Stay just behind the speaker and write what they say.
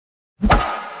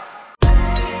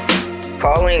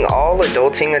following all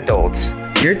adulting adults.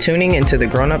 You're tuning into the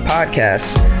Grown Up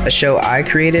Podcast, a show I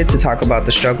created to talk about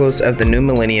the struggles of the new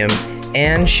millennium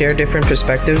and share different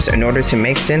perspectives in order to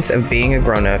make sense of being a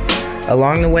grown-up.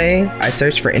 Along the way, I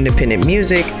search for independent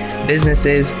music,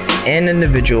 businesses, and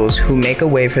individuals who make a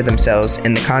way for themselves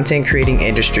in the content creating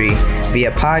industry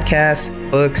via podcasts,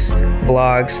 books,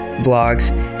 blogs,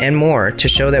 vlogs, and more to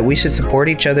show that we should support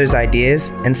each other's ideas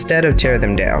instead of tear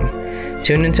them down.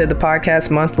 Tune into the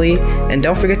podcast monthly, and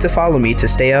don't forget to follow me to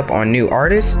stay up on new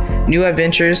artists, new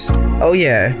adventures, oh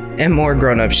yeah, and more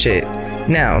grown-up shit.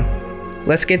 Now,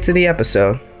 let's get to the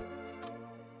episode.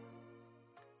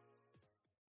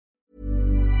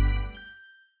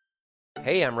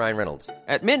 Hey, I'm Ryan Reynolds.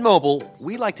 At Mint Mobile,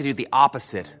 we like to do the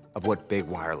opposite of what Big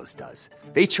Wireless does.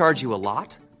 They charge you a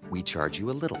lot, we charge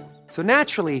you a little. So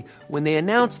naturally, when they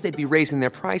announced they'd be raising their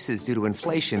prices due to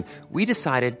inflation, we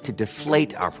decided to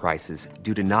deflate our prices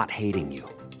due to not hating you.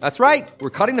 That's right. We're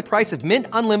cutting the price of Mint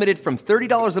Unlimited from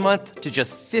 $30 a month to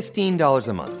just $15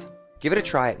 a month. Give it a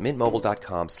try at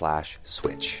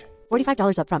mintmobile.com/switch.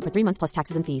 $45 up front for 3 months plus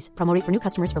taxes and fees. Promo rate for new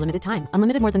customers for limited time.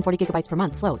 Unlimited more than 40 gigabytes per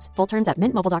month. Slows full terms at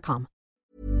mintmobile.com.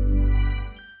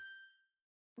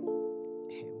 And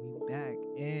we back,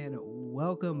 and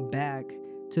welcome back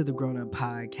to the Grown Up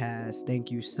Podcast. Thank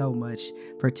you so much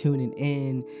for tuning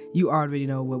in. You already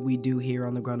know what we do here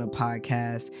on the Grown Up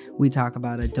Podcast. We talk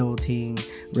about adulting,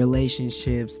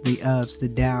 relationships, the ups, the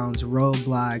downs,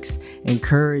 roadblocks,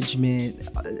 encouragement,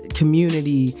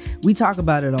 community. We talk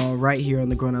about it all right here on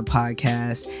the Grown Up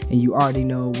Podcast, and you already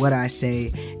know what I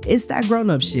say. It's that grown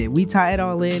up shit. We tie it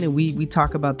all in, and we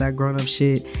talk about that grown up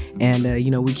shit, and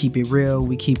we keep it real.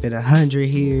 We keep it 100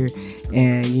 here,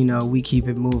 and we keep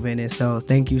it moving. And so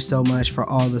thank you so much for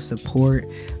all the support.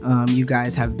 You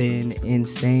guys have been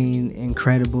insane,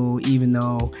 incredible, even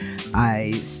though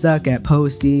I suck at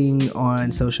posting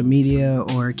on social media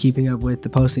or keeping up with the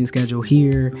posting schedule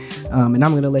here. And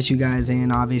I'm going to let you guys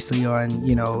in, obviously, on,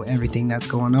 everything that's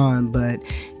going on. But,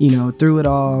 through it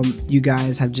all, you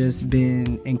guys have just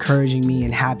been encouraging me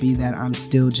and happy that I'm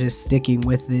still just sticking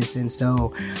with this. And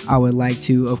so I would like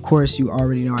to, of course, you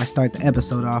already know I start the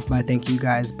episode off by thanking you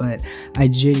guys, but I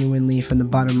genuinely, from the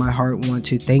bottom of my heart, want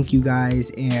to thank you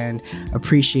guys and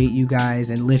appreciate you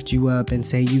guys and lift you up and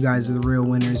say you guys are the real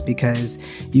winners, because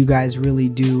you guys really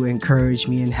do encourage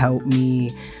me and help me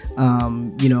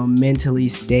mentally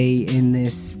stay in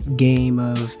this game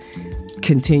of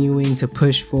continuing to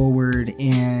push forward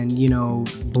and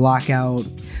block out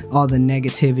all the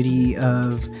negativity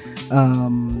of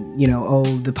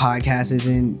the podcast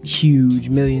isn't huge,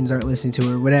 millions aren't listening to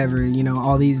it, or whatever,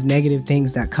 all these negative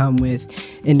things that come with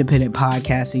independent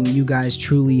podcasting. You guys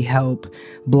truly help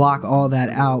block all that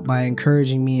out by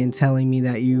encouraging me and telling me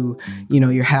that you're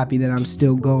happy that I'm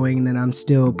still going and that I'm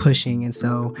still pushing. And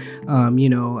so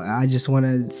I just want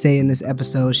to say in this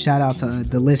episode, shout out to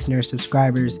the listeners,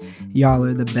 subscribers. Y'all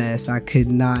are the best. I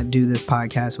could not do this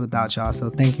podcast without y'all, so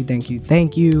thank you.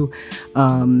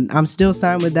 I'm still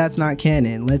signed with That's Not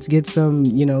Canon. Let's get some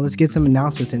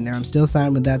announcements in there. I'm still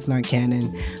signed with That's Not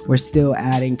Canon. We're still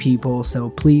adding people, so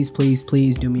please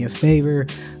do me a favor.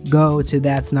 Go to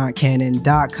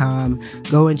that'snotcanon.com.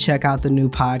 Go and check out the new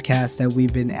podcast that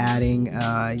we've been adding.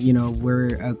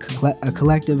 We're a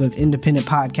collective of independent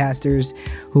podcasters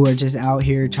who are just out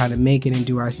here trying to make it and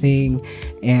do our thing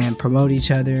and promote each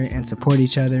other and support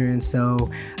each other. And so,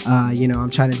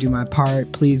 I'm trying to do my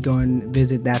part. Please go and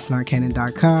visit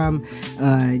that'snotcanon.com.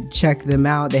 Check them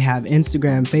out. They have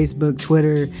Instagram, Facebook,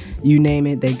 Twitter, you name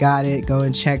it, they got it. Go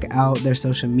and check out their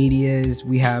social medias.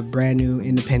 We have brand new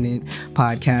independent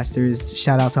podcasters.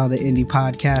 Shout out to all the indie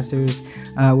podcasters.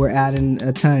 We're adding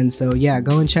a ton. So yeah,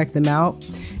 go and check them out.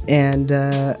 And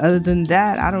other than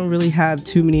that, I don't really have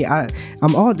too many. I'm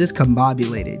all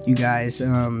discombobulated, you guys.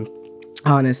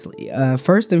 Honestly,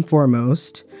 first and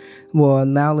foremost, well,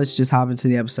 now let's just hop into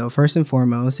the episode. First and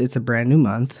foremost, it's a brand new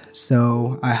month,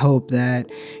 so I hope that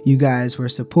you guys were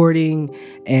supporting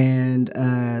and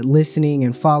listening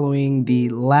and following the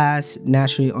last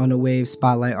Naturally on the Wave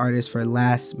Spotlight artist for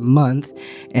last month,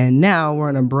 and now we're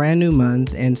in a brand new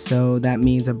month, and so that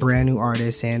means a brand new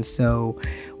artist. And so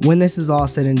when this is all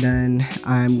said and done,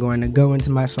 I'm going to go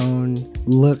into my phone,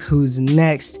 look who's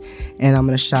next, and I'm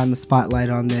going to shine the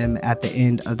spotlight on them at the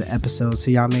end of the episode.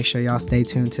 So y'all make sure y'all stay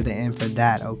tuned to the end for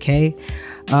that, okay?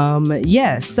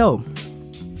 So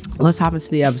let's hop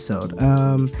into the episode.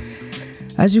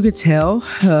 As you could tell,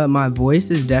 my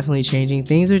voice is definitely changing.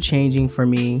 Things are changing for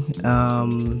me.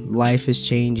 Life is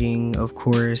changing, of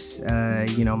course.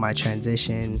 My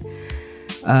transition.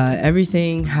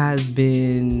 Everything has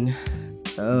been...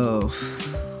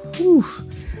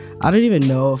 I don't even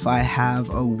know if I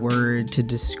have a word to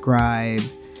describe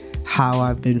how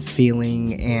I've been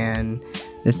feeling and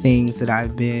the things that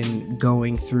I've been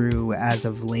going through as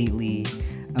of lately.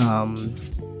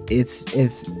 It's,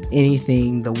 if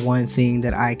anything, the one thing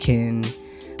that I can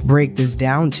break this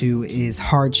down to is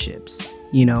hardships,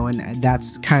 and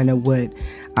that's kind of what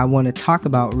I want to talk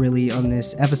about really on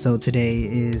this episode today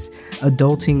is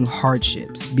adulting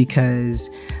hardships, because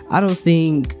I don't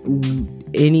think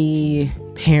any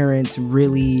parents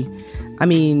really,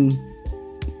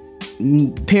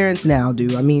 parents now do.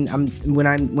 When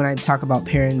I talk about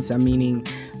parents, I'm meaning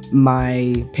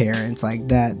my parents, like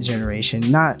that generation.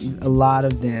 Not a lot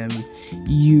of them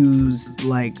use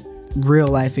like real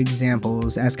life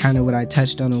examples, as kind of what I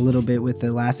touched on a little bit with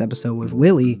the last episode with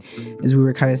Willie, as we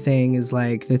were kind of saying is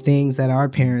like the things that our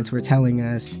parents were telling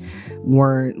us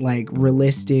weren't like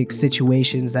realistic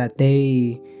situations that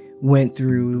they went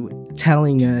through,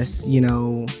 telling us,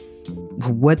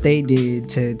 what they did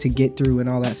to get through and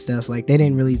all that stuff. Like they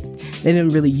didn't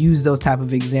really use those type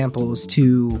of examples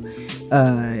to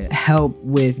help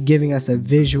with giving us a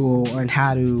visual on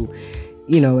how to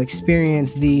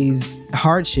experience these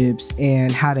hardships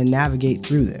and how to navigate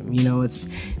through them.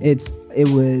 It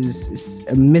was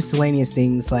miscellaneous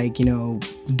things like,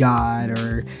 God,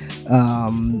 or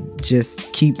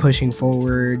just keep pushing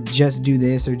forward, just do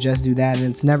this or just do that. And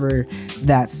it's never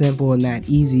that simple and that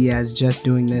easy as just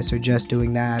doing this or just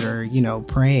doing that, or,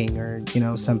 praying or,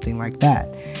 something like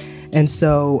that. And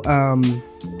so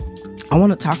I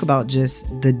want to talk about just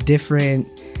the different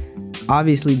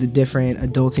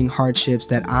adulting hardships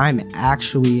that I'm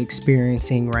actually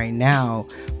experiencing right now,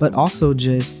 but also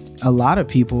just a lot of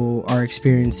people are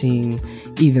experiencing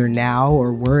either now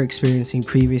or were experiencing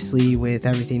previously with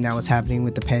everything that was happening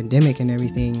with the pandemic and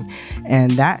everything.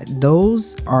 And that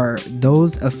those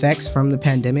effects from the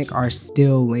pandemic are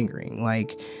still lingering.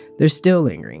 Like they're still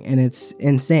lingering, and it's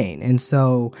insane. And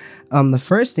so the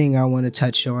first thing I want to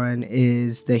touch on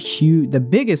is the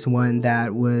biggest one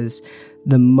that was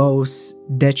the most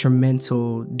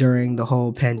detrimental during the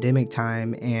whole pandemic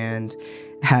time, and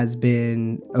has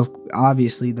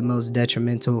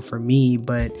detrimental for me,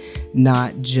 but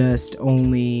not just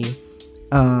only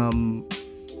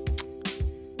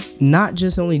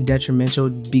detrimental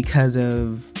because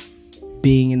of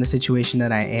being in the situation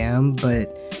that I am,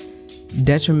 but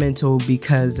detrimental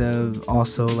because of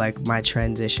also like my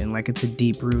transition. Like it's a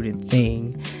deep rooted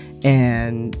thing,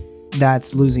 and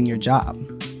that's losing your job.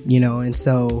 And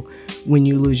so when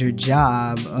you lose your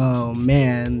job, oh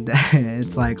man,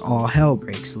 it's like all hell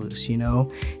breaks loose.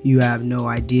 You have no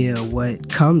idea what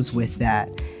comes with that.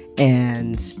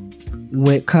 And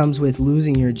what comes with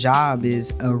losing your job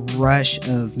is a rush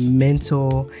of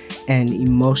mental and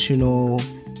emotional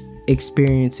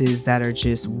experiences that are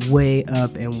just way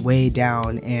up and way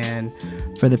down. And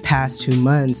for the past 2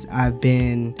 months, I've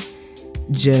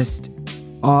just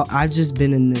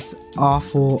been in this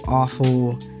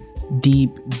awful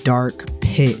deep dark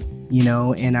pit,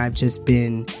 and I've just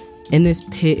been in this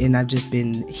pit, and I've just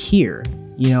been here.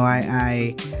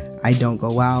 I don't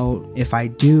go out. If I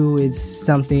do, it's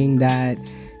something that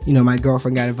my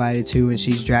girlfriend got invited to and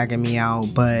she's dragging me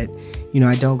out, but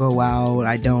I don't go out.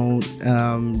 I don't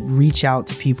reach out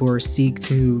to people or seek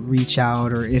to reach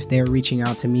out, or if they're reaching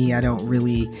out to me, I don't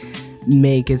really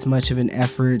make as much of an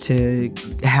effort to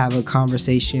have a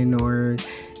conversation or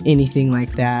anything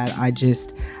like that. I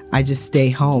just stay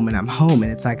home, and I'm home,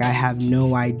 and it's like I have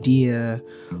no idea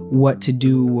what to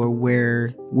do or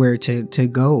where to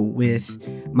go with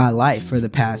my life for the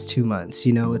past 2 months.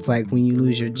 It's like when you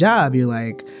lose your job, you're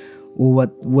like, well,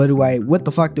 what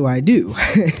the fuck do I do?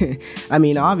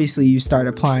 Obviously you start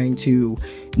applying to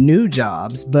new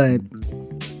jobs, but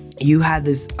you had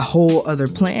this whole other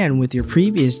plan with your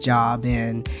previous job,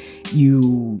 and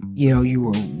you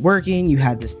were working, you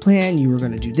had this plan, you were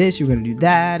going to do this, you were going to do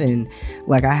that. And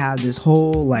like, I had this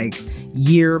whole like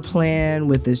year plan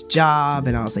with this job,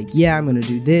 and I was like, yeah, I'm going to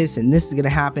do this, and this is going to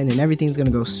happen, and everything's going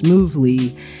to go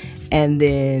smoothly. And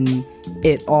then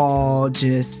it all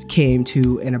just came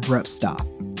to an abrupt stop,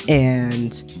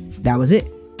 and that was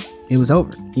it. It was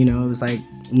over. It was like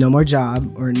no more job,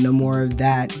 or no more of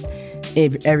that,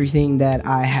 everything that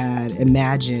I had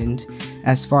imagined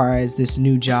as far as this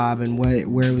new job and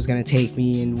where it was going to take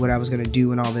me and what I was going to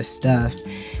do and all this stuff.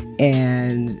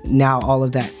 And now all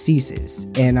of that ceases,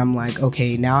 and I'm like,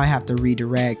 okay, now I have to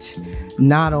redirect,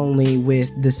 not only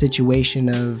with the situation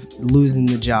of losing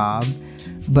the job,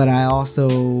 but I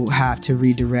also have to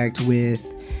redirect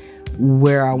with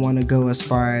where I want to go as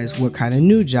far as what kind of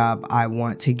new job I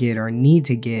want to get or need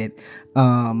to get.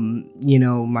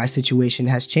 My situation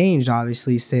has changed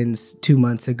obviously since 2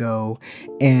 months ago,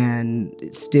 and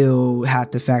still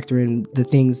have to factor in the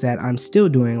things that I'm still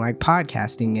doing, like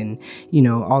podcasting and,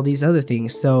 all these other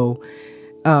things. So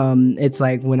it's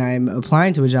like when I'm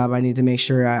applying to a job, I need to make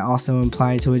sure I also am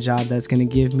applying to a job that's going to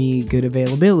give me good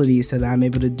availability so that I'm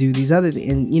able to do these other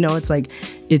things. And, it's like,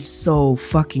 it's so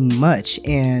fucking much.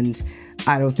 And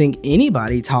I don't think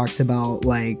anybody talks about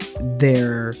like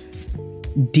their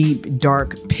deep,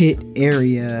 dark pit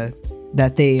area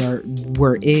that they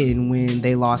were in when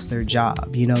they lost their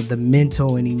job. The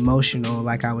mental and emotional,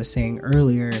 like I was saying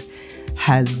earlier,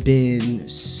 has been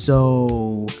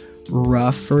so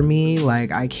rough for me.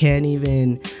 Like I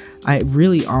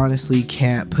really honestly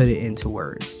can't put it into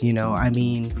words.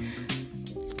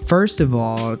 First of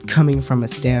all, coming from a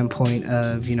standpoint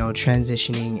of,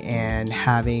 transitioning and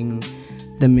having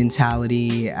the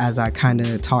mentality, as I kind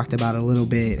of talked about a little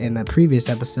bit in a previous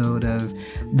episode, of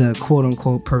the quote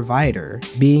unquote provider,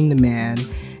 being the man,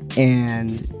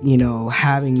 and,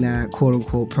 having that quote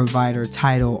unquote provider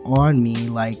title on me,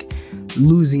 like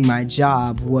losing my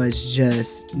job was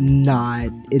just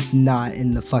it's not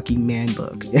in the fucking man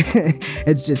book.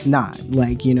 It's just not,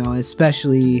 like,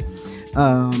 especially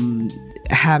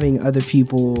having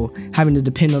to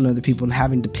depend on other people and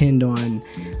having to depend on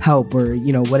help, or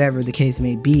whatever the case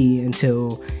may be,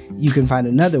 until you can find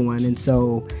another one. And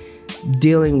so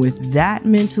dealing with that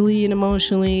mentally and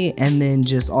emotionally, and then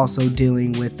just also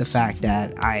dealing with the fact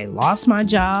that I lost my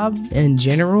job in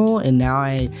general, and now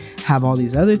I have all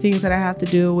these other things that I have to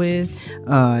deal with,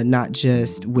 not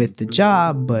just with the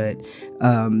job, but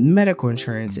medical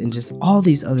insurance and just all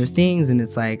these other things. And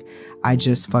it's like, I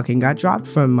just fucking got dropped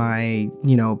from my,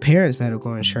 parents'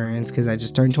 medical insurance because I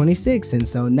just turned 26. And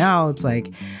so now it's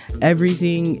like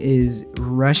everything is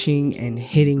rushing and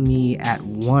hitting me at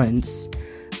once,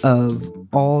 of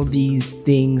all these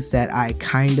things that I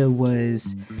kind of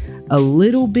was a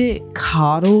little bit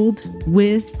coddled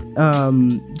with,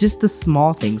 just the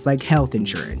small things like health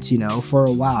insurance. For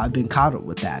a while I've been coddled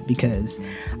with that because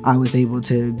I was able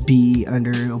to be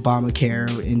under Obamacare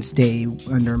and stay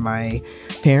under my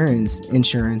parents'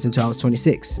 insurance until I was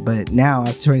 26. But now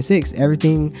after 26,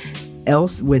 everything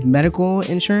else with medical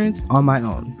insurance on my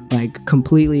own, like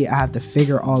completely, I have to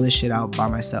figure all this shit out by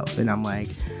myself. And I'm like,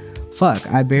 fuck,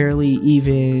 I barely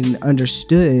even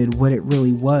understood what it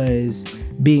really was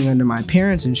being under my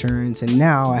parents' insurance, and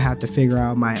now I have to figure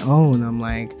out my own. I'm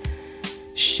like,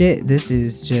 shit, this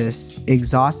is just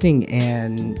exhausting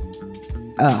and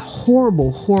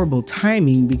horrible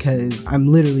timing, because I'm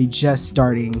literally just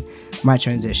starting my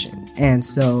transition. And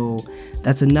so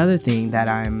that's another thing that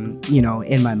I'm,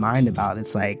 in my mind about.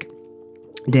 It's like,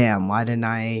 damn, why didn't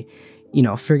I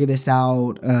figure this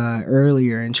out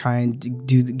earlier and try and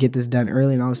get this done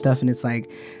early and all this stuff. And it's like,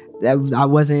 it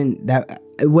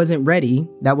wasn't ready.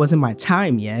 That wasn't my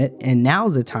time yet. And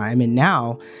now's the time. And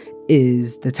now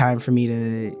is the time for me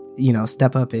to,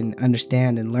 step up and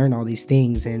understand and learn all these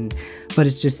things. But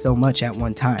it's just so much at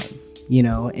one time,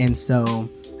 And so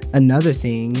another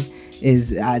thing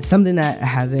is something that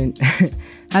hasn't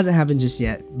happened just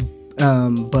yet.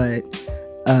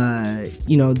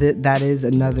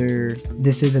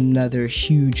 This is another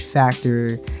huge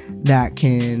factor that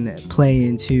can play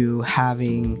into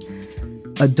having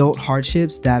adult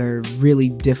hardships that are really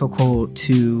difficult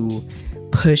to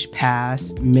push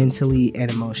past mentally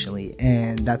and emotionally.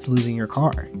 And that's losing your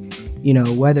car.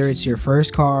 Whether it's your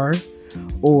first car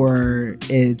or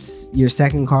it's your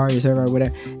second car, your third car,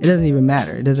 whatever, it doesn't even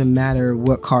matter. It doesn't matter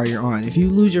what car you're on. If you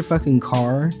lose your fucking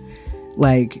car,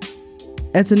 like,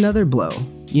 it's another blow.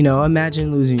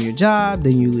 Imagine losing your job,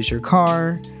 then you lose your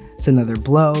car. It's another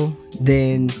blow.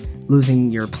 Then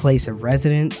losing your place of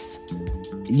residence,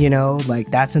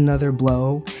 like that's another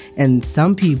blow. And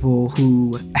some people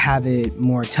who have it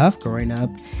more tough growing up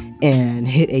and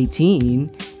hit 18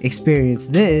 experience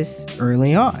this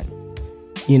early on,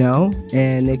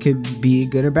 and it could be a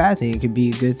good or bad thing. It could be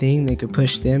a good thing. They could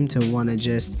push them to want to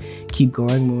just keep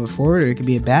going, moving forward, or it could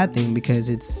be a bad thing because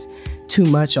it's too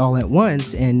much all at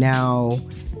once, and now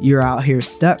you're out here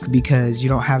stuck because you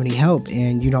don't have any help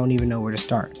and you don't even know where to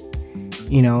start.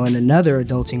 And another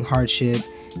adulting hardship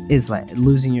is like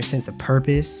losing your sense of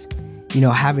purpose,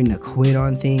 having to quit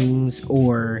on things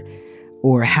or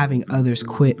having others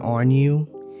quit on you,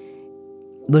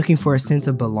 looking for a sense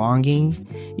of belonging.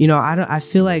 I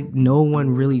feel like no one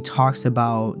really talks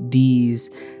about these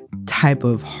type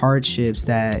of hardships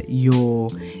that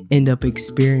you'll end up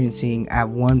experiencing at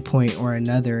one point or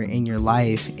another in your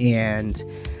life. And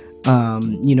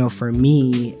for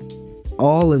me,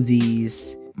 all of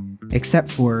these,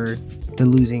 except for to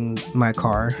losing my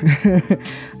car.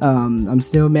 I'm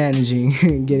still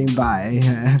managing, getting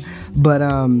by. But,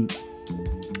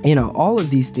 you know, all of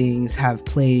these things have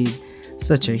played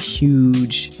such a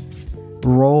huge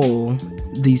role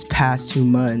these past 2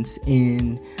 months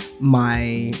in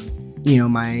my, you know,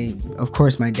 my, of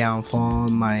course, my downfall,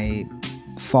 my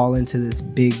fall into this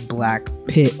big black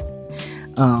pit,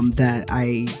 that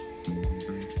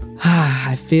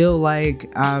I feel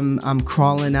like I'm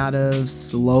crawling out of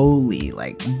slowly,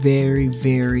 like very,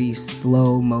 very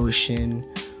slow motion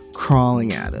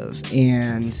crawling out of.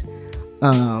 And,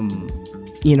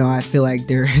 you know, I feel like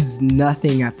there is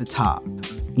nothing at the top.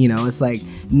 You know, it's like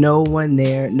no one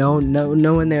there, no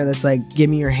one there that's like, give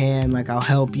me your hand, like I'll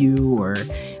help you, or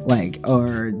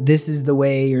this is the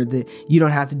way, or you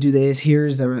don't have to do this.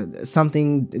 Here's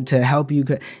something to help you.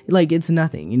 Like, it's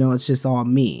nothing, you know, it's just all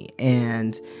me.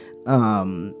 And,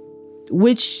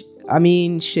 which, I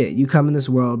mean, shit, you come in this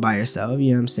world by yourself,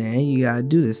 you know what I'm saying? You gotta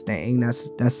do this thing. That's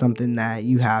something that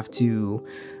you have to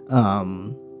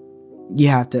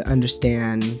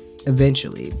understand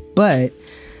eventually. But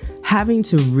having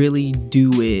to really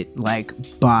do it like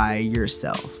by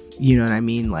yourself, you know what I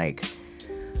mean? Like,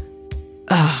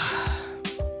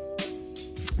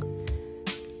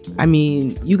 I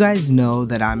mean, you guys know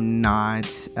that I'm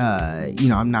not, you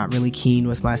know, I'm not really keen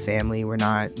with my family. We're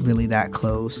not really that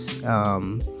close.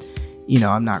 You know,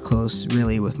 I'm not close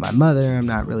really with my mother. I'm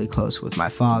not really close with my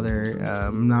father.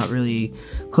 I'm not really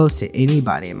close to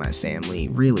anybody in my family,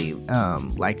 really,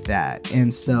 like that.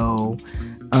 And so,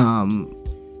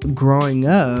 growing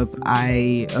up,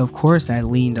 of course, I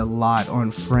leaned a lot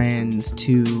on friends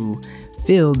to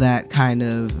fill that kind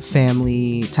of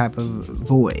family type of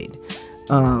void.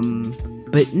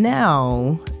 But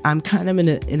now I'm kind of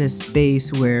in a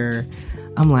space where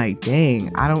I'm like,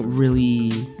 dang, I don't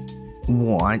really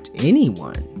want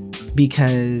anyone,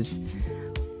 because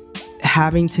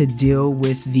having to deal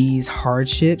with these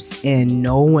hardships and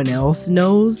no one else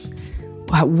knows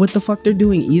what the fuck they're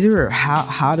doing either, or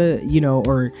how to, you know,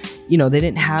 or, you know, they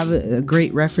didn't have a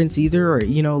great reference either, or,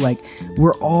 you know, like,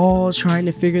 we're all trying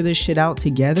to figure this shit out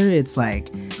together. It's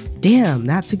like, damn,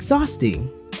 that's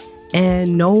exhausting.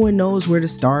 And no one knows where to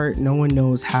start. No one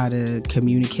knows how to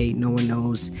communicate. No one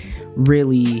knows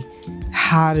really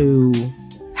how to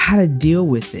deal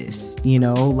with this, you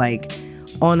know, like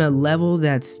on a level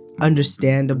that's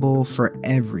understandable for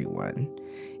everyone.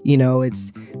 You know,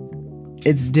 it's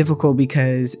difficult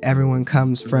because everyone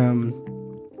comes from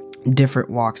different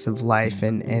walks of life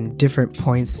and different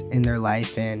points in their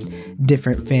life and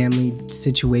different family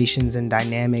situations and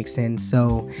dynamics. And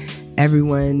so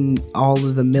everyone, all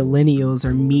of the millennials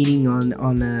are meeting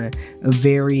on a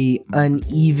very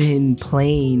uneven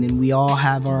plane, and we all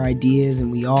have our ideas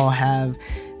and we all have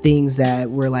things that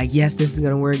we're like, yes, this is going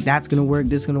to work, that's going to work,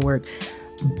 this is going to work.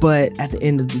 But at the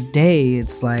end of the day,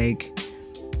 it's like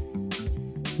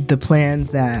the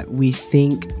plans that we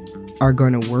think are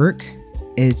going to work,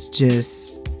 it's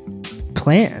just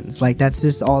plans. Like, that's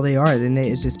just all they are. Then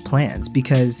it's just plans,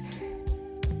 because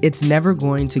it's never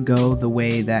going to go the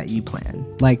way that you plan.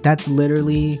 Like, that's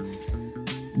literally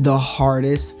the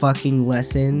hardest fucking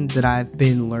lesson that I've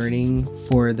been learning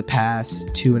for the past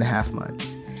 2.5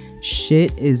 months.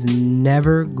 Shit is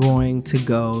never going to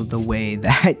go the way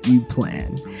that you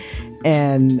plan.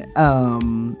 And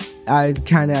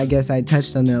I guess I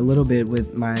touched on it a little bit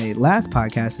with my last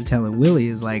podcast of Telling Willie,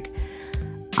 is like,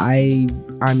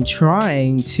 I'm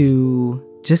trying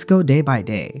to just go day by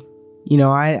day. You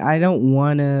know, I don't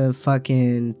want to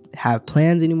fucking have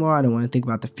plans anymore. I don't want to think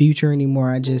about the future anymore.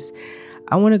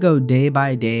 I want to go day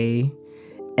by day,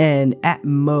 and at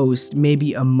most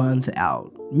maybe a month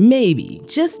out. Maybe,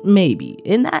 just maybe.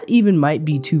 And that even might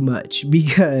be too much,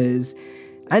 because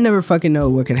I never fucking know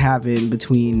what could happen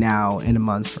between now and a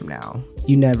month from now.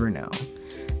 You never know.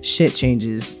 Shit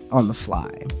changes on the fly.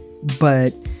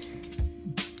 But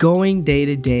going day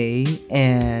to day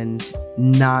and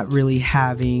not really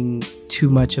having too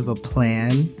much of a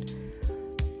plan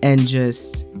and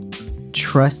just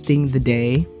trusting the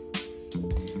day,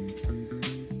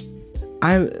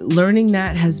 I'm learning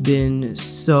that has been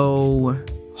so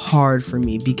hard for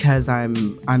me, because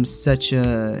I'm such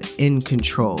a in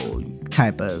control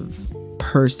type of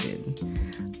person.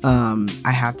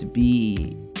 I have to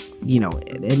be, you know,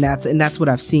 and that's what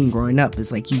I've seen growing up,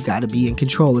 is like, you got to be in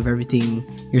control of everything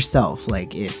yourself.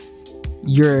 Like, if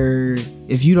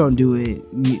you don't do it,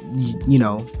 you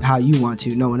know, how you want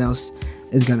to, no one else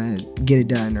is gonna get it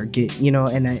done, or get, you know,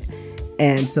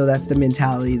 and so that's the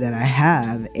mentality that I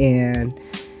have, and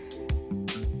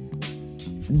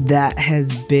that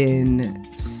has been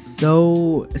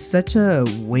such a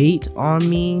weight on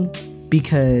me,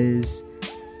 because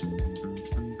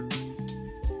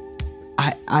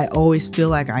I always feel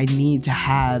like I need to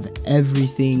have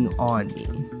everything on me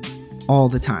all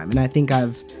the time. And I think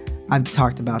I've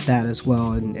talked about that as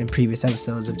well in previous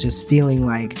episodes, of just feeling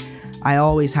like I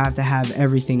always have to have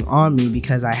everything on me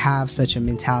because I have such a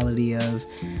mentality of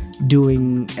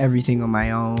doing everything on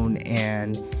my own,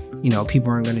 and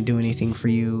people aren't going to do anything for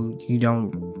you.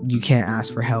 You can't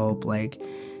ask for help. Like,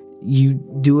 you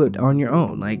do it on your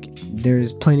own. Like,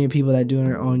 there's plenty of people that do it on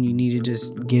their own. You need to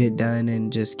just get it done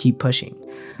and just keep pushing.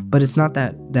 But it's not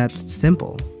that's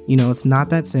simple. It's not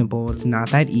that simple. It's not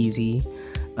that easy.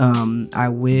 I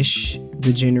wish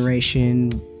the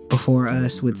generation before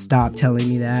us would stop telling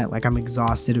me that. Like, I'm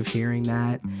exhausted of hearing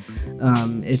that.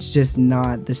 It's just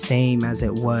not the same as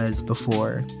it was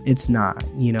before. It's not,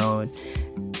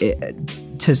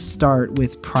 to start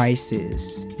with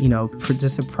prices,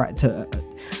 just a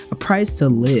price to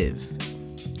live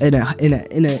in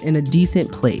a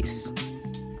decent place,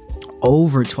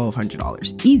 over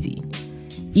 $1,200,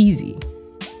 easy.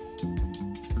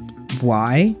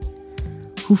 Why?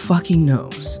 Who fucking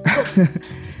knows?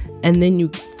 And then you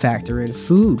factor in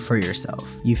food for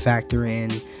yourself. You factor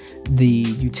in the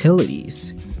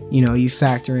utilities. You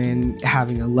factor in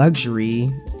having a luxury,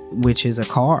 which is a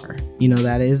car.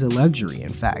 That is a luxury,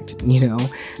 in fact.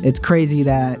 It's crazy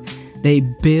that they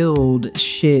build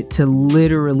shit to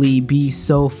literally be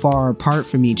so far apart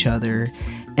from each other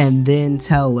and then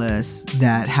tell us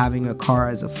that having a car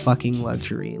is a fucking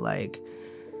luxury. Like,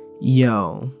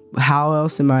 yo, how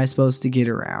else am I supposed to get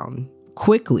around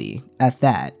quickly at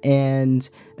that, and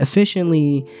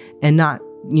efficiently, and not,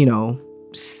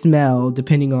 smell,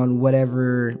 depending on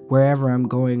wherever I'm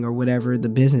going or whatever the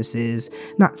business is,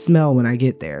 not smell when I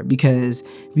get there? Because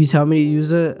if you tell me to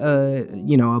use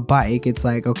a bike, it's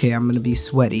like, okay, I'm gonna be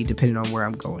sweaty depending on where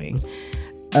I'm going.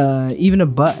 Even a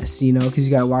bus, because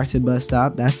you gotta walk to the bus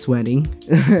stop, that's sweating.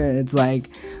 It's like,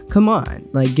 come on,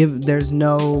 like, there's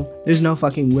no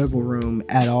fucking wiggle room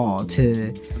at all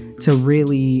to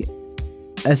really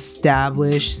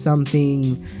establish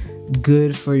something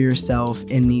good for yourself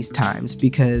in these times,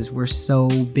 because we're so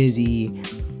busy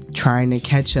trying to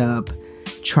catch up,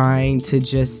 trying to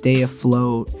just stay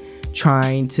afloat,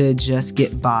 trying to just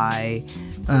get by,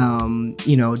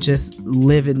 just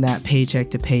living that paycheck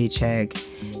to paycheck,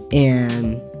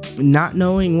 and not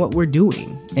knowing what we're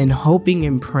doing, and hoping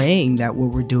and praying that what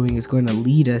we're doing is going to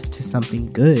lead us to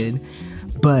something good.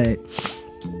 But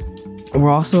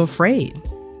we're also afraid.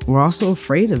 We're also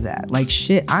afraid of that. Like,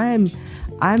 shit, I'm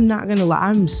not gonna lie,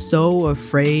 I'm so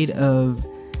afraid of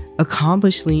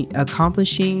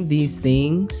accomplishing these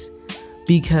things,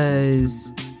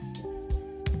 because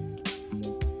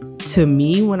to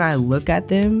me, when I look at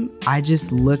them, I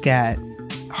just look at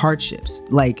hardships.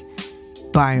 Like,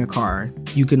 buying a car,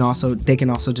 they can also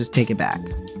just take it back.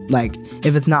 Like,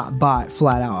 if it's not bought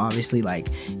flat out, obviously, like,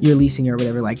 you're leasing or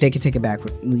whatever, like, they could take it back,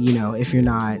 if you're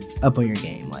not up on your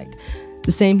game. Like,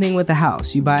 the same thing with the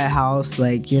house. You buy a house,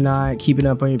 like, you're not keeping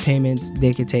up on your payments,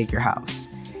 they could take your house.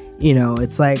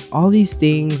 It's like all these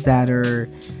things that are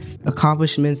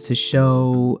accomplishments to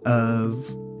show of,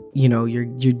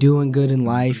 you're doing good in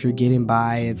life, you're getting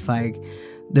by. It's like,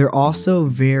 they're also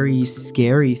very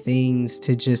scary things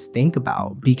to just think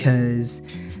about, because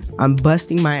I'm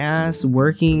busting my ass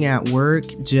working at work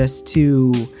just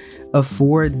to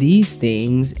afford these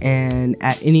things, and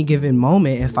at any given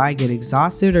moment, if I get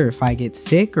exhausted, or if I get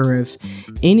sick, or if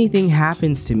anything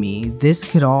happens to me, this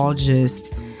could all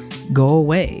just go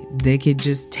away. They could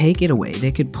just take it away.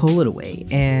 They could pull it away.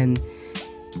 And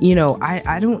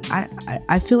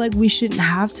I feel like we shouldn't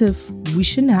have to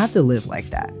live like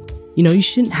that. You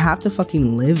shouldn't have to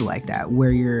fucking live like that,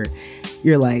 where you're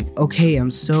like, okay,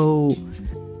 I'm so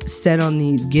set on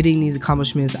getting these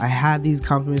accomplishments, I have these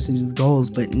accomplishments and these goals,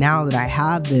 but now that I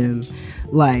have them,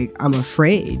 like, I'm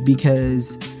afraid,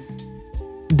 because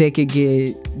you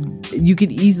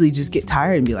could easily just get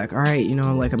tired and be like, all right,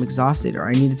 I'm exhausted, or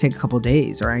I need to take a couple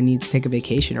days, or I need to take a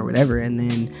vacation or whatever, and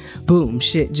then boom,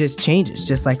 shit just changes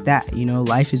just like that.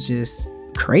 Life is just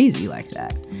crazy like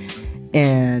that.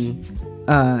 And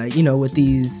with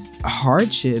these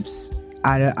hardships,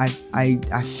 I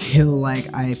feel like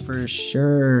I for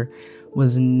sure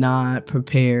was not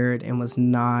prepared and was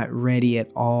not ready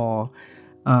at all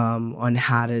on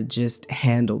how to just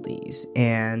handle these.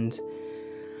 And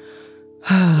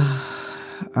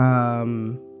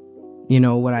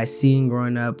what I seen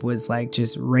growing up was like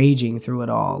just raging through it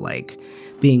all, like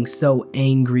being so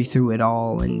angry through it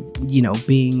all, and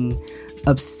being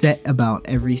upset about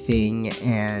everything,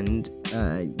 and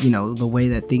the way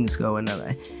that things go, and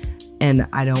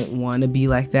I don't want to be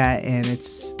like that, and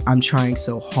I'm trying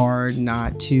so hard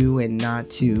not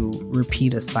to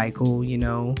repeat a cycle,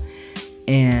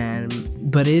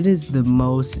 but it is the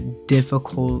most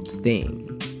difficult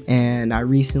thing. And I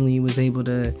recently was able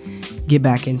to get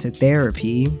back into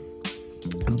therapy,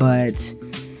 but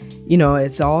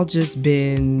it's all just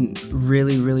been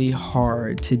really, really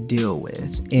hard to deal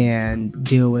with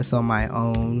on my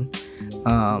own.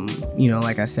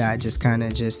 Like I said, I just kind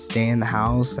of just stay in the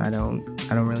house. I don't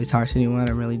really talk to anyone. I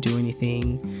don't really do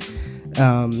anything.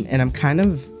 And I'm kind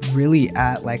of really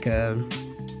at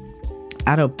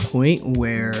a point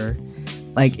where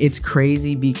it's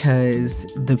crazy, because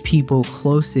the few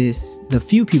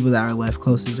people that are left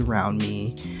closest around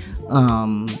me,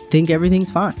 think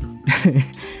everything's fine.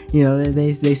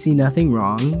 They see nothing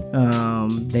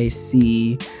wrong. They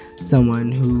see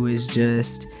someone who is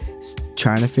just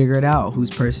trying to figure it out,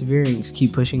 who's persevering,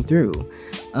 keep pushing through.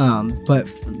 But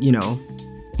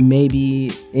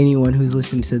maybe anyone who's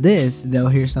listening to this, they'll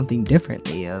hear something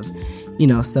differently of,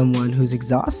 someone who's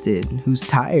exhausted, who's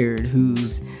tired,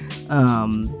 who's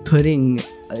putting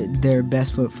their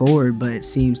best foot forward, but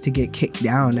seems to get kicked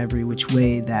down every which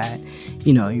way that,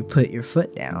 you put your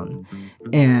foot down.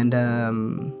 And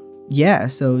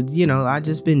so, I've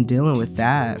just been dealing with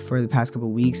that for the past couple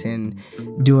of weeks and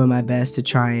doing my best to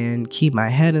try and keep my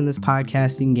head in this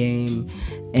podcasting game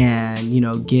and,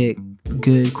 get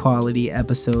good quality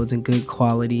episodes and good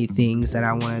quality things that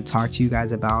I want to talk to you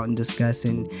guys about and discuss,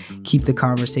 and keep the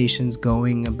conversations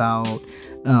going about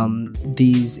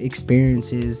these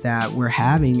experiences that we're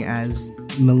having as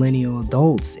millennial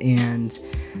adults, and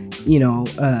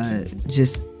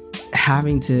just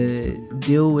having to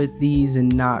deal with these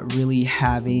and not really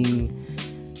having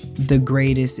the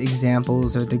greatest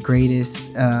examples or the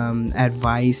greatest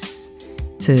advice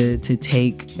to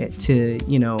take to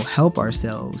help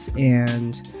ourselves.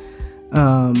 And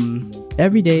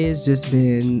every day has just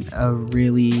been a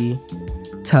really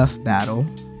tough battle,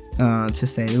 to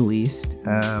say the least.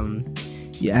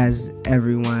 As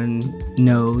everyone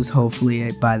knows,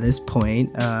 hopefully by this point,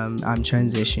 I'm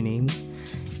transitioning,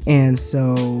 and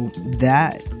so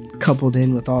that, coupled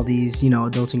in with all these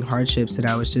adulting hardships that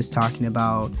I was just talking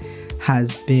about,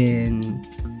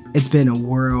 it's been a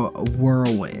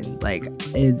whirlwind.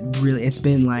 It's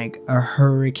been like a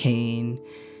hurricane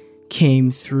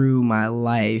came through my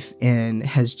life and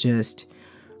has just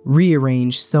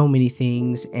rearranged so many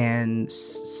things, and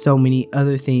so many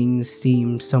other things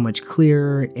seem so much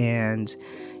clearer and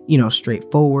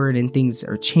straightforward, and things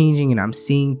are changing, and I'm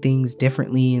seeing things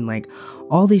differently, and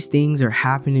all these things are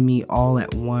happening to me all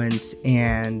at once.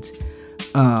 And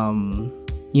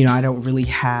I don't really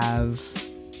have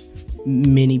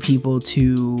many people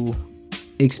to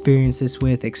experience this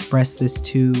with, express this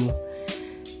to.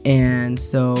 And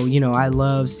so, I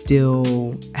love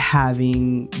still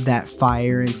having that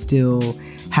fire, and still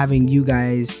having you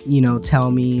guys,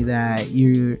 tell me that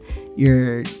you're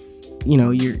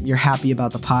happy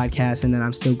about the podcast, and that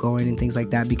I'm still going and things like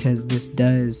that, because this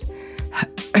does,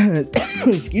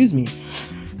 excuse me,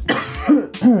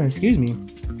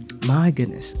 my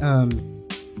goodness.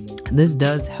 This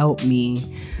does help me,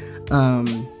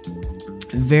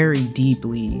 very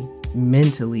deeply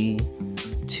mentally,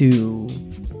 to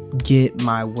get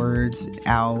my words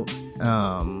out.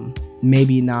 They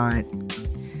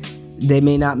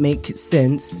may not make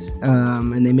sense,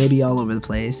 and they may be all over the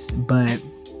place, but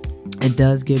it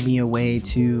does give me a way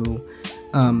to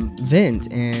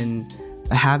vent and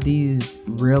have these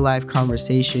real life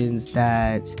conversations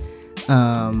that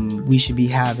we should be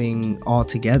having all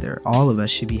together. All of us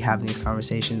should be having these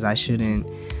conversations. I shouldn't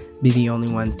be the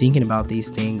only one thinking about these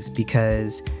things,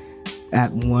 because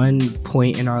at one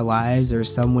point in our lives, or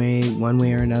one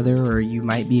way or another, or you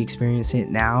might be experiencing it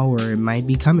now, or it might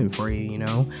be coming for you,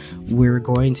 we're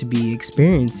going to be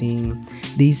experiencing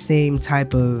these same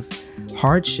type of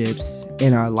hardships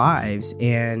in our lives.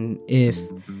 And if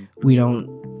we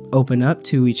don't open up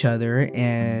to each other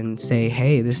and say,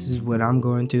 hey, this is what I'm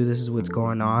going through, this is what's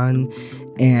going on,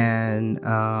 and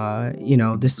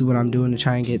this is what I'm doing to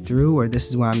try and get through, or this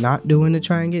is what I'm not doing to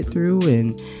try and get through,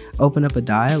 and open up a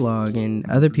dialogue, and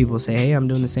other people say, hey, I'm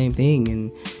doing the same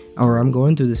thing, or I'm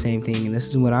going through the same thing, and this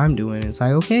is what I'm doing. It's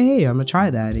like, okay, hey, I'm gonna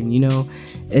try that. And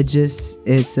it's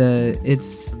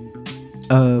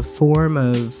a form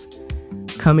of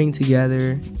coming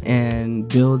together and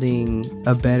building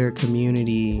a better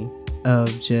community, of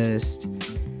just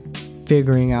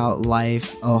figuring out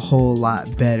life a whole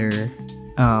lot better,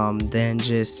 than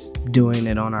just doing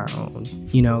it on our own,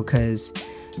 because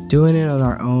doing it on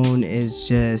our own is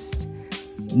just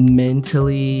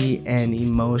mentally and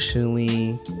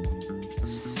emotionally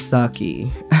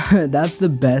sucky. That's the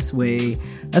best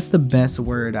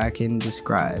word I can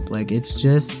describe. It's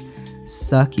just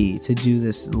sucky to do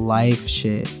this life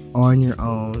shit on your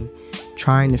own,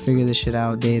 trying to figure this shit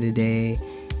out day to day.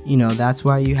 You know, that's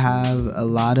why you have a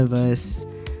lot of us,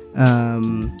 I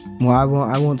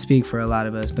won't speak for a lot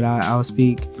of us, but I'll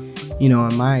speak, you know,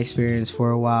 on my experience.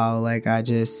 For a while, like, I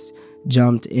just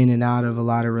jumped in and out of a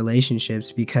lot of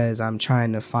relationships because I'm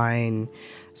trying to find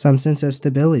some sense of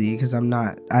stability, because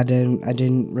I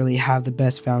didn't really have the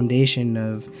best foundation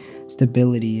of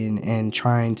stability and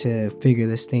trying to figure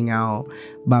this thing out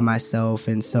by myself.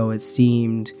 And so it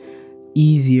seemed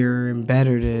easier and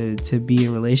better to be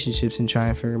in relationships and try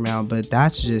and figure them out. But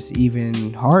that's just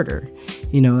even harder,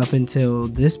 you know, up until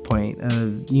this point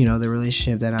of, you know, the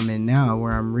relationship that I'm in now,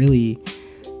 where I'm really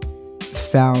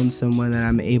found someone that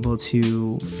I'm able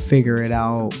to figure it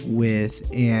out with.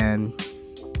 And,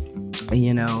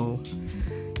 you know,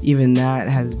 even that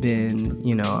has been,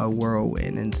 you know, a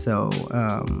whirlwind. And so,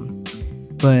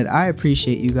 but I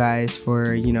appreciate you guys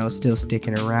for, you know, still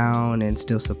sticking around and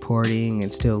still supporting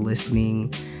and still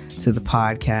listening to the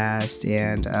podcast.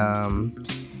 And,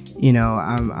 you know,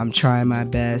 I'm trying my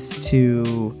best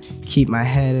to keep my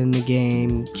head in the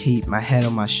game, keep my head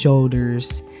on my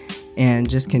shoulders, and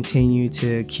just continue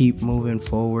to keep moving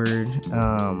forward.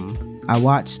 I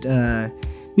watched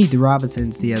Meet the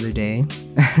Robinsons the other day.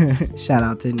 Shout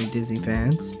out to any Disney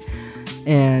fans.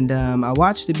 And I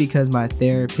watched it because my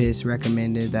therapist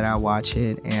recommended that I watch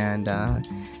it, and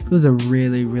it was a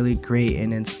really, really great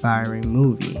and inspiring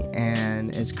movie.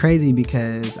 And it's crazy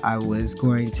because I was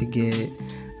going to get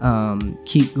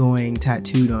Keep Going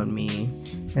tattooed on me,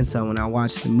 and so when I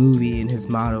watched the movie and his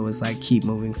motto was like keep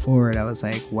moving forward, I was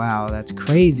like, wow, that's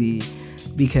crazy,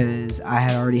 because I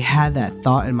had already had that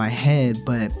thought in my head,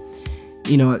 but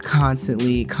you know, it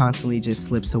constantly just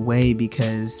slips away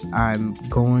because I'm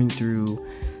going through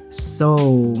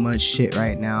so much shit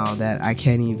right now that I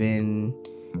can't even,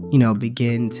 you know,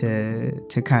 begin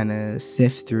to kind of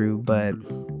sift through. But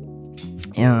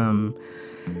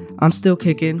I'm still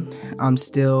kicking. I'm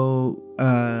still,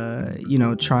 you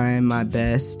know, trying my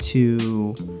best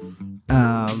to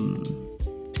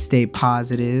stay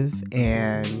positive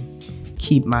and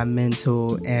keep my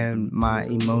mental and my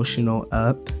emotional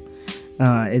up.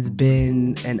 It's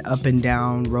been an up and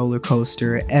down roller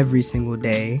coaster every single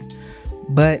day,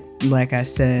 but like I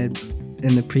said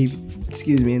in the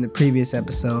previous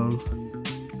episode,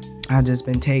 I've just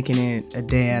been taking it a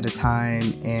day at a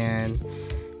time and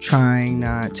trying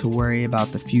not to worry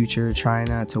about the future, trying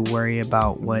not to worry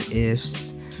about what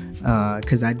ifs,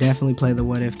 because I definitely play the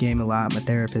what if game a lot. My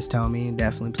therapist told me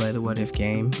definitely play the what if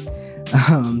game.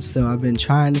 So I've been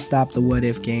trying to stop the what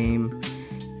if game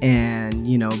and,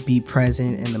 you know, be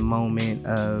present in the moment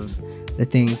of the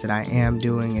things that I am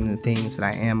doing and the things that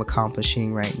I am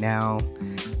accomplishing right now.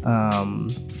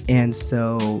 And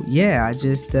so, yeah, I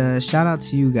just shout out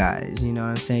to you guys. You know what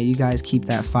I'm saying? You guys keep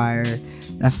that fire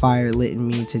lit in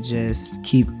me to just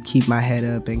keep my head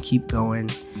up and keep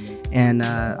going. And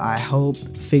I hope,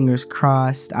 fingers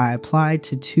crossed, I applied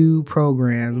to 2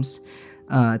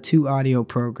 audio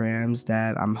programs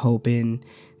that I'm hoping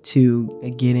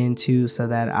to get into so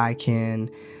that I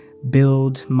can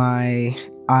build my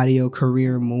audio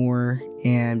career more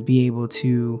and be able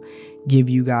to give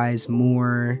you guys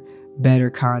more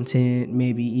better content,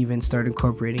 maybe even start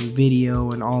incorporating video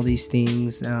and all these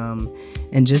things,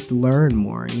 and just learn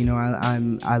more. You know,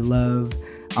 I love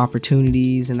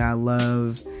opportunities, and I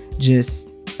love just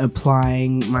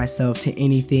applying myself to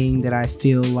anything that I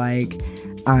feel like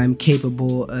I'm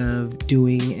capable of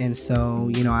doing. And so,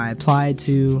 you know, I applied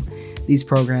to these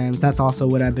programs. That's also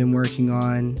what I've been working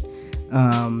on.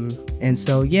 And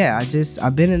so, yeah,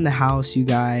 I've been in the house, you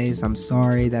guys. I'm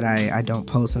sorry that I don't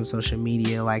post on social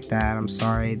media like that. I'm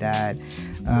sorry that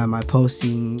my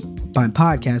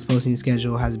podcast posting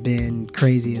schedule has been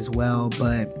crazy as well.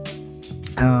 But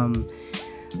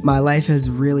my life has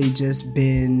really just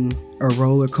been a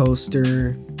roller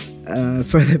coaster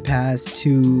for the past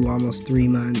 2, almost 3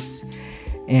 months.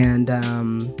 And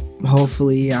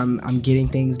hopefully I'm getting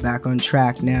things back on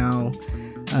track now.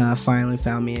 Finally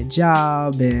found me a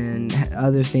job, and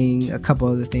a couple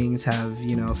other things have,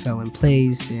 you know, fell in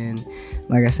place. And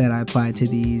like I said, I applied to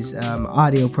these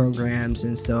audio programs.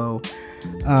 And so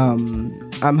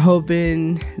I'm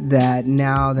hoping that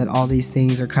now that all these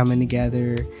things are coming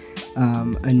together,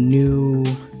 a new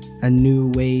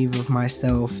wave of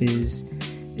myself is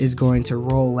going to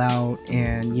roll out,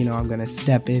 and, you know, I'm going to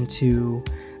step into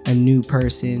a new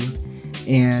person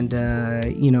and,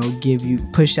 you know,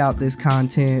 push out this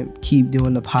content, keep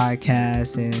doing the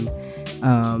podcast,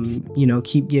 and, you know,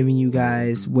 keep giving you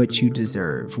guys what you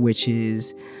deserve, which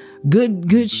is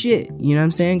good shit. You know what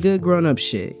I'm saying? Good grown up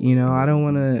shit. You know, I don't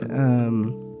want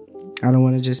I don't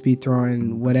want to just be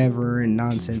throwing whatever and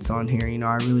nonsense on here. You know,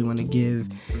 I really want to give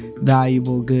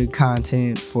valuable, good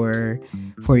content for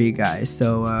you guys.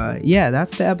 So yeah,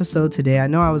 that's the episode today. I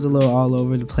know I was a little all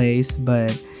over the place,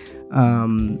 but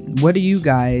what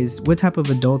type of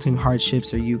adulting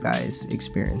hardships are you guys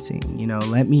experiencing? You know,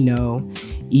 let me know.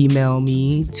 Email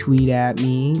me, tweet at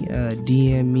me,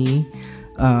 DM me.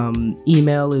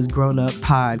 Email is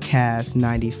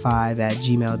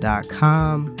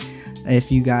grownuppodcast95@gmail.com.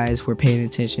 If you guys were paying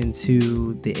attention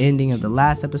to the ending of the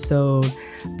last episode,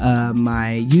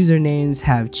 my usernames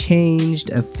have changed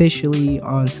officially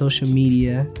on social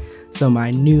media. So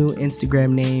my new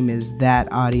Instagram name is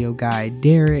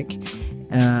 @AudioGuy_Derek.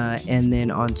 And then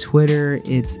on Twitter,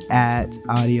 it's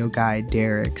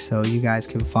 @AudioGuy_Derek. So you guys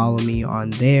can follow me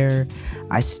on there.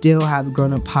 I still have the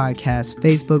Grown Up Podcast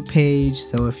Facebook page.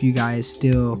 So if you guys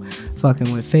still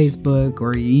fucking with Facebook,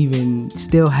 or you even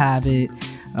still have it,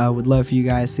 would love for you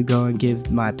guys to go and give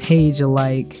my page a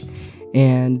like.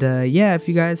 And yeah, if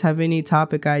you guys have any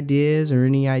topic ideas or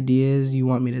any ideas you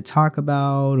want me to talk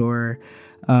about, or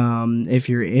if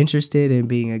you're interested in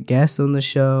being a guest on the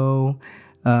show,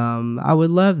 I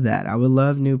would love that. I would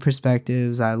love new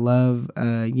perspectives. I love,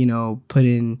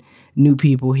 putting new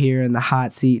people here in the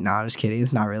hot seat. No, I'm just kidding.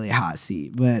 It's not really a hot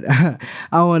seat, but I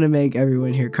want to make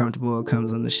everyone here comfortable who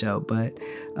comes on the show. But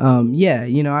yeah,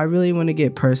 I really want to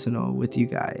get personal with you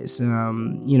guys.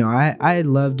 I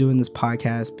love doing this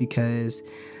podcast because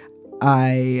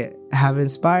I have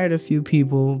inspired a few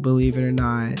people, believe it or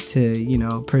not,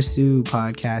 to, pursue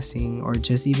podcasting or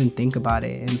just even think about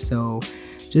it. And so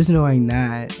just knowing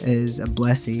that is a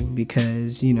blessing,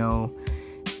 because,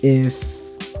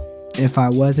 if I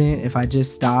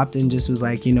just stopped and just was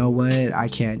like, you know what, I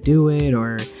can't do it,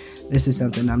 or this is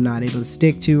something I'm not able to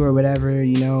stick to, or whatever,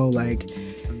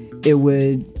 it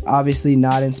would obviously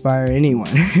not inspire anyone,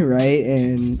 right?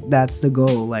 And that's the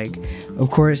goal. Like,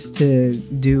 of course, to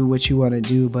do what you want to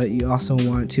do, but you also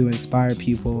want to inspire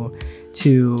people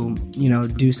to,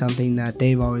 do something that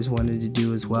they've always wanted to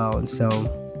do as well. And so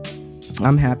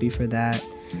I'm happy for that.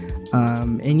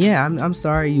 And yeah, I'm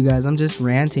sorry, you guys. I'm just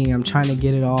ranting. I'm trying to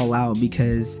get it all out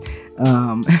because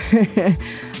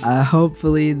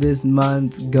hopefully this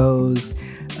month goes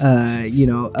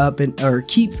up or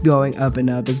keeps going up and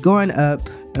up. It's going up,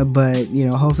 but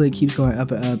hopefully it keeps going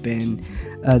up and up, and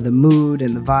the mood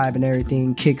and the vibe and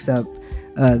everything kicks up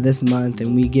this month,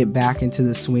 and we get back into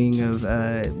the swing of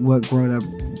what Grown Up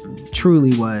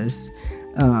truly was.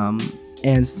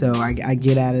 And so I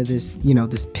get out of this,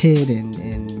 this pit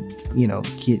and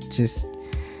just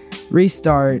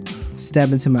restart,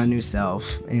 step into my new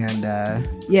self. And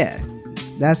yeah,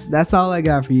 that's all I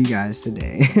got for you guys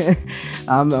today.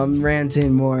 I'm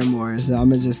ranting more and more, so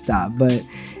I'm gonna just stop. But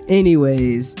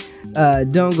anyways,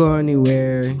 don't go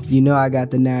anywhere. I got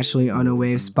the Nationally On a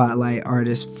Wave Spotlight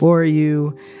artist for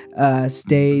you.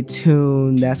 Stay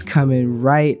tuned. That's coming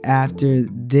right after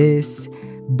this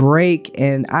break,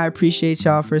 and I appreciate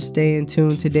y'all for staying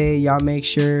tuned today. Y'all make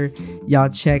sure y'all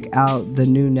check out the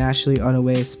new Nationally On a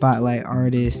Wave Spotlight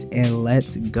artist, and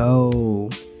let's go.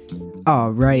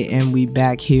 All right, and we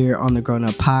back here on the Grown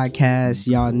Up Podcast.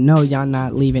 Y'all know y'all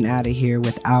not leaving out of here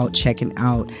without checking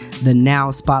out the Now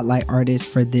Spotlight artist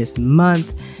for this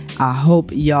month. I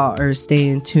hope y'all are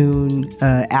staying tuned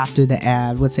after the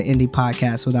ad. What's an indie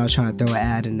podcast without trying to throw an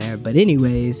ad in there? But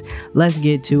anyways, let's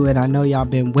get to it. I know y'all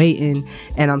been waiting,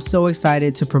 and I'm so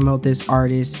excited to promote this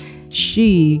artist.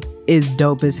 She is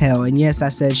dope as hell. And yes, I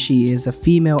said she is a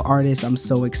female artist. I'm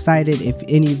so excited. If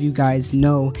any of you guys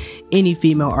know any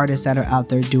female artists that are out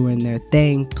there doing their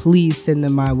thing, please send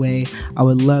them my way. I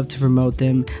would love to promote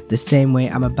them the same way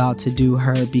I'm about to do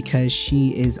her, because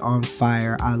she is on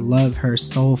fire. I love her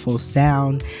soulful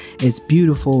sound. It's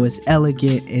beautiful. It's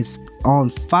elegant. It's on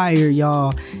fire,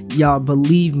 y'all. Y'all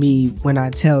believe me when I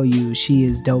tell you she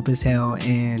is dope as hell,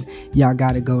 and y'all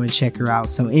gotta go and check her out.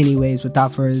 So anyways,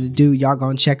 without further ado, y'all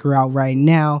gonna check her out right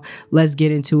now. Let's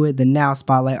get into it. The Now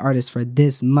Spotlight artist for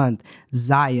this month,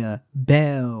 Zaya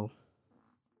Bell.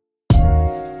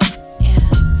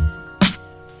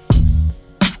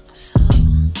 So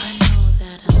I know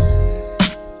that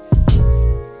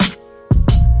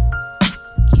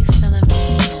you feeling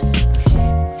me,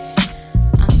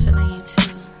 I'm feeling you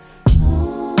too.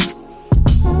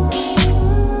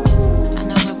 I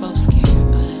know we're both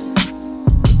scared, but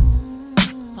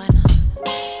why not?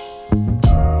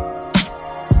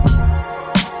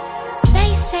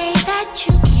 They say that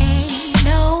you can't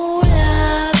know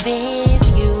love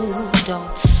if you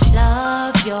don't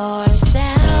love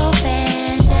yourself,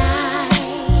 and I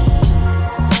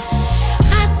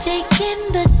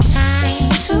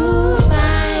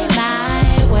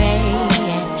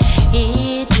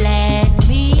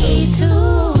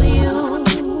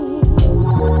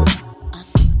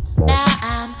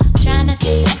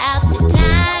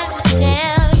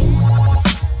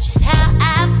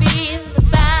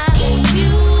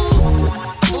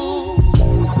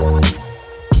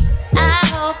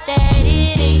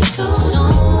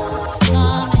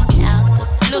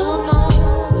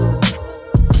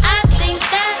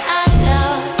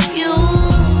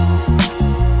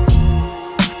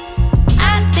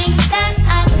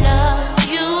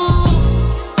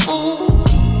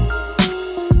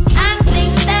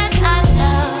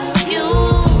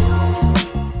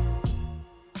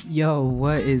Yo,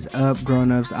 what is up,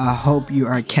 grown-ups? I hope you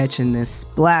are catching this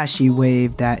splashy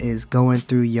wave that is going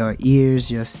through your ears,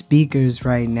 your speakers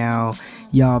right now.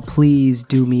 Y'all, please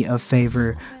do me a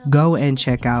favor. Go and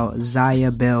check out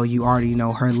Zaya Bell. You already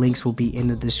know her links will be in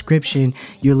the description.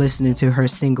 You're listening to her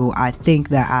single, I Think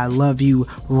That I Love You,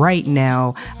 right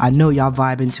now. I know y'all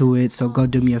vibing to it, so go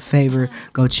do me a favor.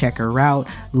 Go check her out.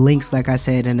 Links, like I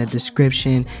said, in the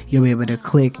description. You'll be able to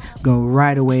click, go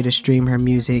right away to stream her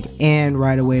music, and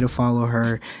right away to follow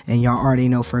her. And y'all already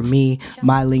know for me,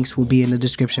 my links will be in the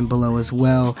description below as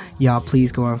well. Y'all,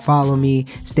 please go and follow me.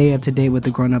 Stay up to date with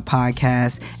the Grown Up Podcast.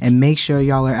 And make sure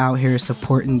y'all are out here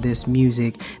supporting this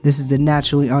music. This is the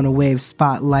Naturally on a Wave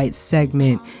Spotlight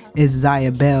segment. It's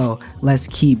Zaya Bell. Let's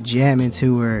keep jamming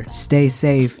to her. Stay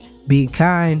safe, be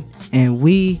kind, and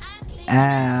we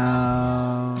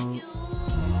out.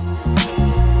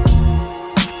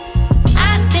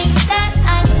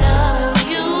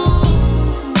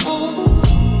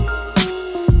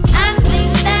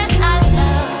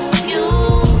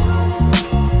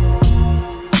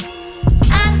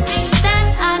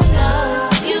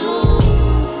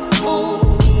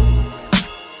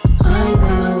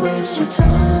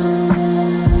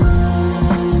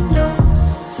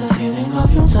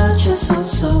 So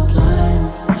sublime,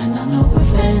 and I know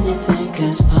if anything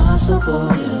is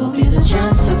possible, it'll be the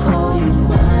chance to call you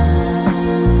mine.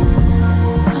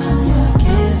 And I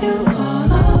give you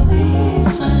all of me,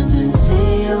 signed and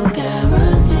sealed,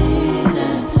 guaranteed,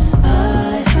 and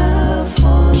I have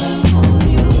fallen for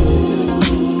you.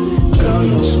 Girl,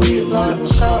 you're sweet like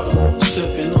sour,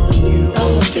 sipping on you.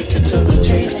 I'm addicted to the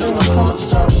taste, and I can't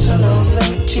stop till I'm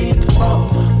empty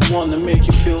pop. Wanna make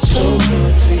you feel so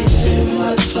good, please sing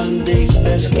like Sunday's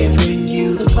best, giving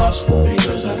you the gospel,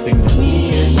 because I think that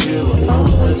me and you are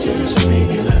overdue. So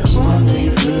maybe let's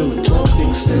rendezvous and talk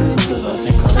things through, because I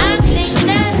think I love you too.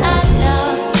 That I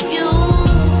love you.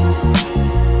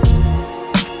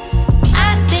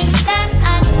 I think that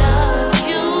I love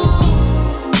you.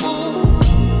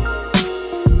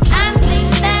 I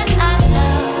think that I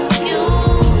love you.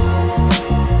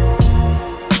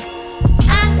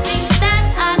 I think that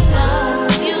I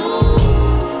love you.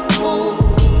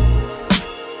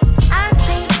 I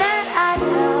think that I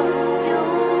love you.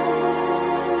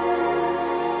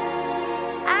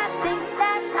 I think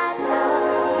that I love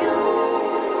you.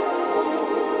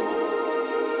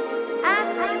 I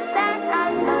think that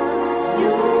I love you.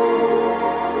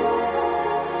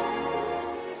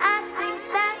 I think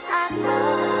that I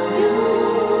love you.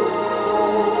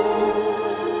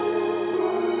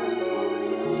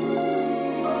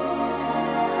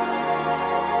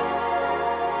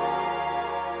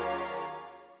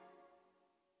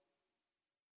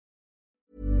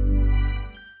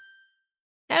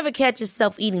 Ever catch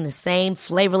yourself eating the same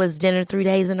flavorless dinner 3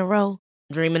 days in a row?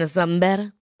 Dreaming of something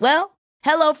better? Well,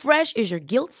 HelloFresh is your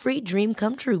guilt-free dream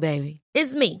come true, baby.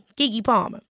 It's me, Keke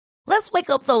Palmer. Let's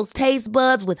wake up those taste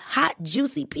buds with hot,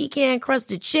 juicy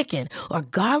pecan-crusted chicken or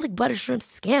garlic butter shrimp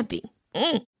scampi.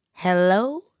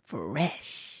 Hello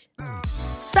Fresh.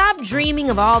 Stop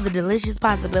dreaming of all the delicious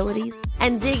possibilities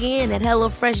and dig in at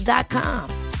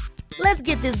HelloFresh.com. Let's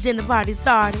get this dinner party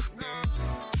started.